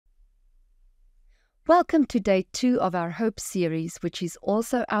Welcome to day 2 of our Hope series, which is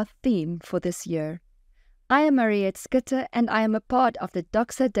also our theme for this year. I am Mariette Skitter and I am a part of the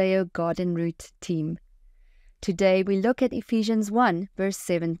Doxa Deo Garden Route team. Today we look at Ephesians 1 verse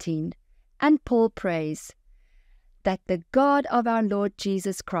 17, and Paul prays that the God of our Lord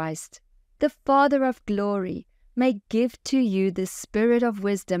Jesus Christ, the Father of glory, may give to you the spirit of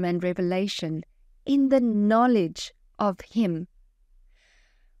wisdom and revelation in the knowledge of Him.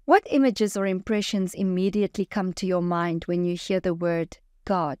 What images or impressions immediately come to your mind when you hear the word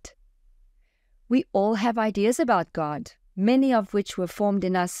God? We all have ideas about God, many of which were formed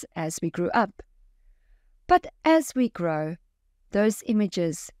in us as we grew up. But as we grow, those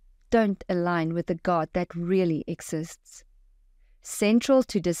images don't align with the God that really exists. Central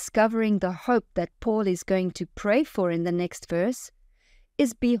to discovering the hope that Paul is going to pray for in the next verse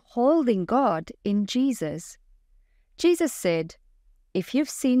is beholding God in Jesus. Jesus said, "If you've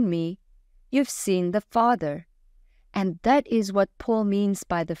seen me, you've seen the Father." And that is what Paul means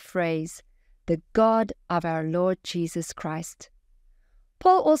by the phrase, the God of our Lord Jesus Christ.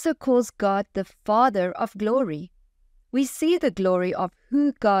 Paul also calls God the Father of glory. We see the glory of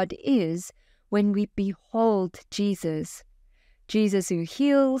who God is when we behold Jesus. Jesus who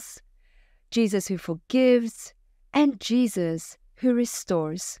heals, Jesus who forgives, and Jesus who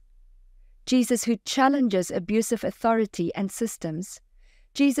restores. Jesus who challenges abusive authority and systems.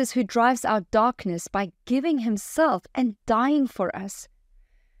 Jesus who drives out darkness by giving Himself and dying for us.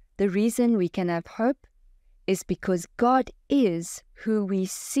 The reason we can have hope is because God is who we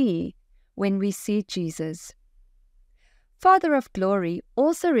see when we see Jesus. Father of glory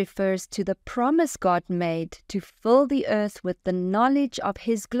also refers to the promise God made to fill the earth with the knowledge of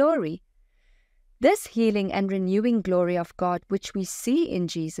His glory. This healing and renewing glory of God which we see in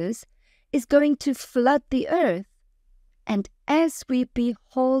Jesus is going to flood the earth. And as we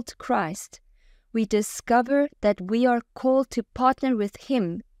behold Christ, we discover that we are called to partner with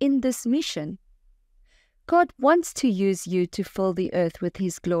Him in this mission. God wants to use you to fill the earth with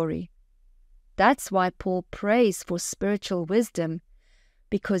His glory. That's why Paul prays for spiritual wisdom,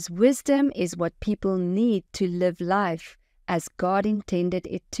 because wisdom is what people need to live life as God intended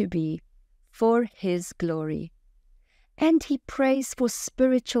it to be, for His glory. And he prays for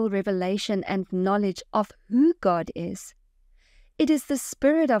spiritual revelation and knowledge of who God is. It is the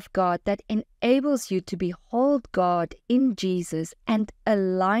Spirit of God that enables you to behold God in Jesus and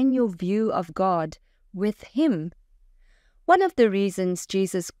align your view of God with Him. One of the reasons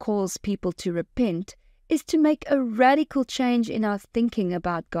Jesus calls people to repent is to make a radical change in our thinking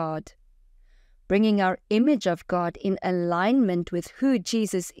about God. Bringing our image of God in alignment with who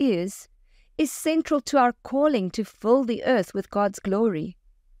Jesus is central to our calling to fill the earth with God's glory.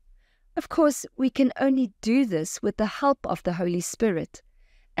 Of course, we can only do this with the help of the Holy Spirit,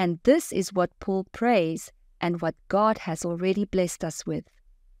 and this is what Paul prays and what God has already blessed us with.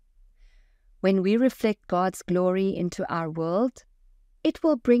 When we reflect God's glory into our world, it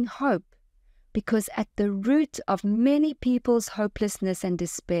will bring hope, because at the root of many people's hopelessness and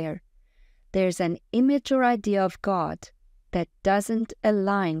despair, there's an image or idea of God that doesn't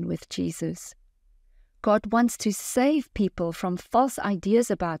align with Jesus. God wants to save people from false ideas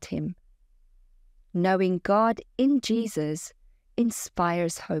about Him. Knowing God in Jesus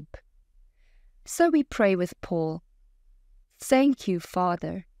inspires hope. So we pray with Paul, "Thank you,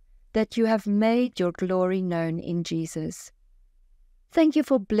 Father, that you have made your glory known in Jesus. Thank you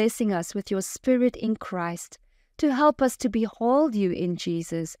for blessing us with your Spirit in Christ to help us to behold you in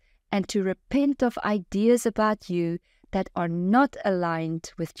Jesus and to repent of ideas about you that are not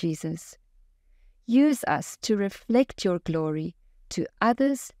aligned with Jesus. Use us to reflect your glory to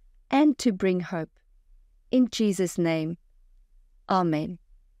others and to bring hope. In Jesus' name, Amen."